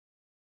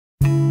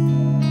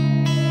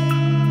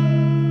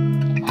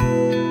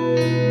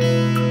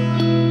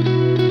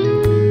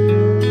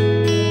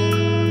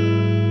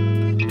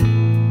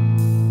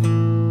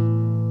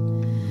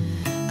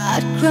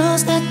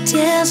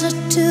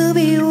pleasure to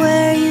be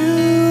where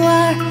you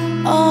are.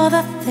 All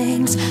the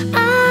things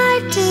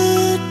I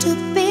do to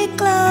be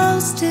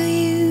close to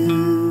you.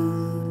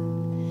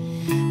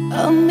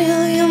 A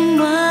million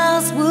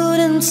miles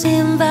wouldn't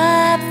seem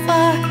that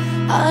far.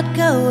 I'd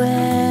go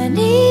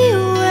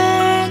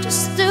anywhere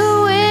just to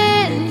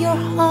win your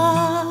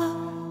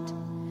heart.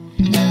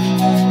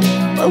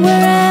 But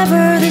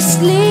wherever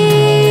this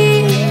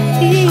leads,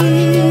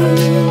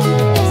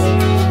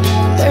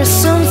 there's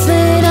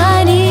something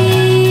I need.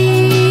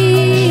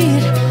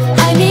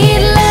 I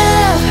need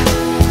love,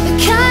 the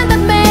kind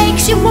that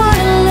makes you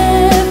wanna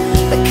live,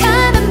 the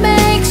kind that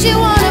makes you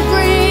wanna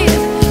breathe,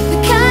 the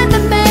kind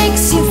that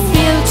makes you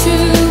feel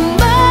too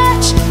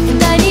much. And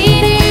I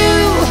need you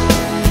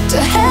to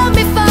help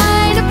me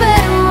find a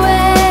better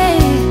way.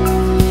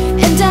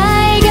 And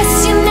I guess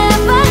you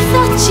never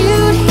thought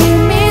you'd hear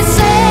me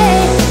say,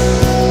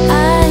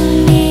 I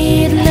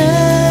need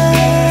love.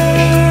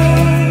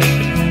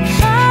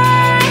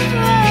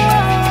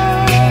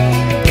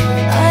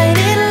 I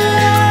need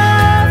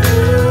love.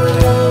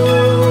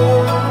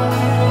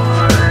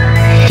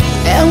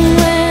 And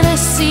when I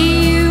see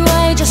you,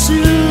 I just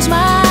lose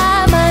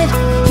my mind.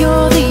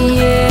 You're the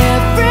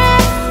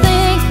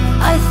everything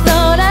I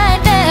thought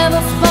I'd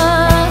never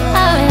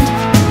find.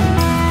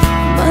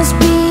 Must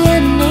be